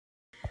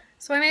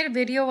So I made a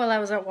video while I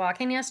was out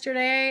walking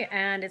yesterday,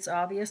 and it's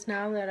obvious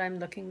now that I'm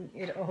looking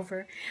it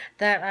over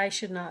that I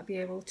should not be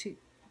allowed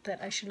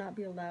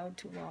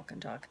to walk and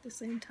talk at the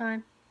same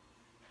time,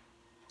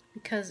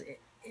 because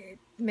it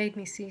made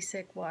me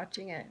seasick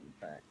watching it.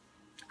 But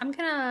I'm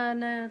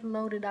gonna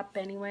load it up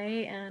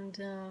anyway, and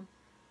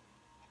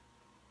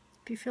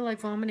if you feel like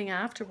vomiting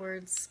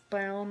afterwards,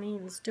 by all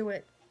means do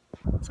it.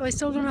 So I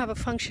still don't have a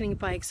functioning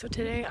bike, so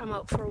today I'm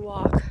out for a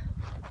walk.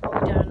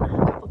 I've done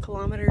a couple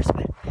kilometers,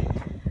 but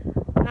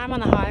I'm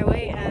on the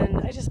highway and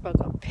I just about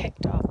got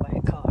picked off by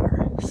a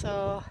car.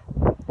 So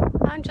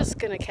I'm just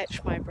gonna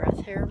catch my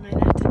breath here a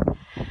minute,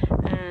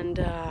 and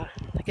I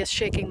guess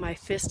shaking my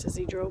fist as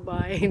he drove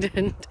by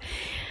didn't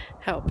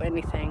help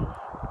anything.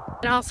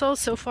 And also,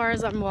 so far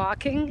as I'm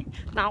walking,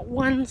 not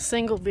one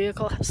single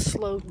vehicle has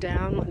slowed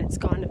down when it's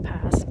gone to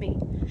pass me.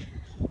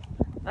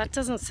 That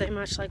doesn't say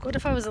much. Like, what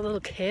if I was a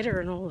little kid or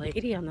an old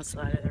lady on the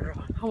side of the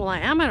road? Oh, well, I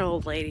am an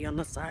old lady on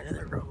the side of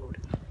the road.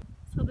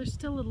 So there's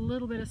still a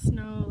little bit of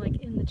snow like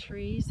in the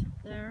trees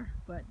there,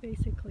 but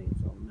basically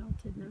it's all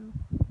melted now.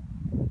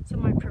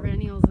 Some of my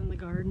perennials in the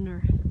garden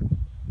are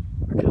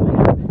coming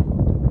up.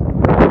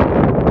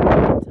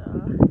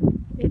 But,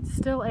 it's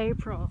still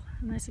April,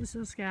 and this is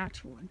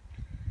Saskatchewan.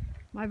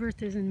 My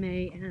birthday's in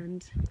May,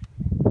 and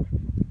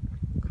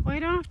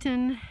quite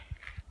often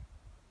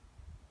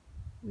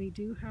we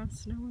do have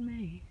snow in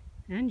May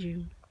and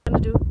June.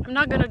 I'm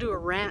not going to do a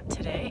rant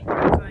today.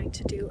 I'm going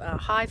to do a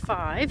high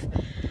five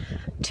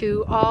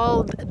to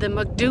all the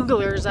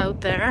McDougalers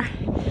out there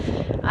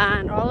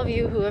and all of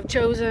you who have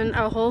chosen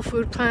a whole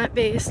food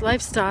plant-based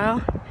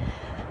lifestyle.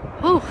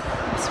 Oh,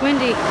 it's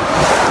windy.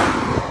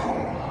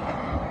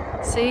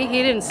 See,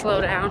 he didn't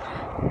slow down.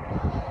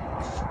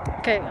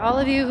 Okay, all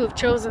of you who've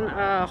chosen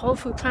a whole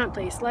food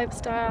plant-based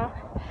lifestyle,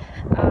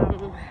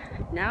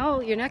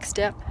 now your next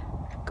step,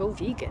 go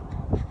vegan.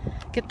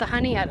 Get the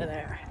honey out of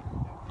there.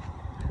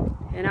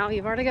 You know,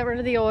 you've already got rid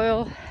of the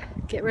oil,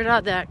 get rid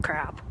of that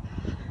crap.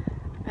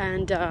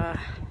 And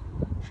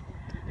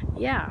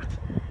yeah,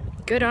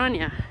 good on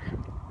ya.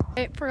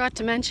 I forgot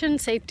to mention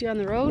safety on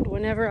the road.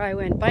 Whenever I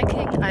went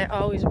biking, I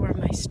always wore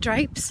my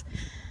stripes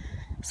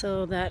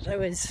so that it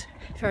was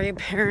very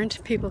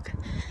apparent. People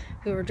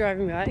who were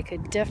driving by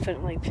could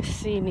definitely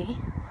see me.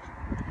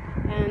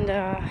 And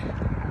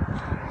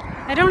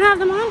I don't have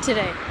them on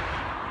today.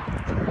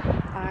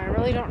 I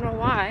really don't know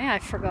why I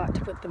forgot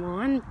to put them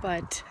on,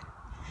 but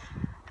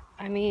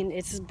I mean,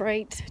 it's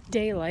bright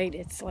daylight.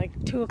 It's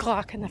like 2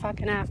 o'clock in the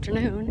fucking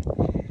afternoon.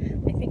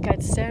 I think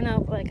I'd stand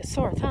up like a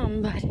sore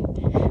thumb, but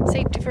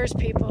safety first,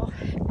 people.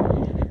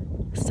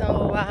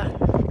 So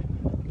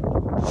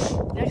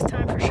next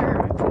time for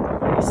sure, I'm putting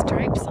my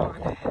stripes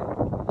on.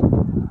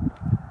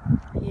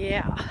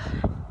 Yeah.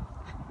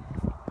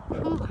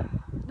 Whew.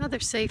 Another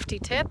safety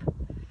tip.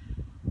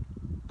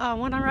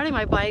 When I'm riding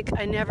my bike,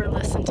 I never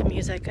listen to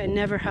music. I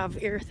never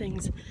have ear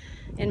things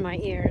in my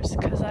ears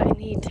because I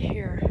need to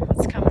hear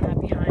what's coming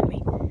up behind me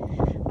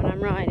when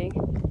I'm riding.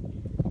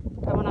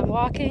 But when I'm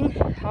walking,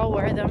 I'll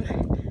wear them,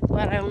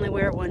 but I only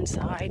wear one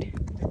side.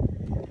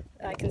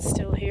 I can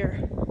still hear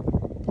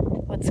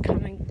what's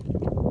coming.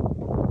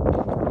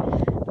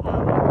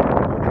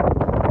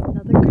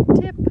 Another good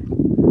tip.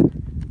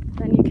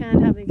 Then you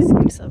can't have the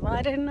excuse of,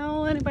 I didn't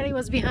know anybody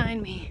was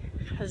behind me.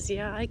 Because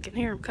yeah, I can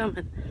hear them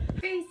coming.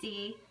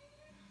 Tracy.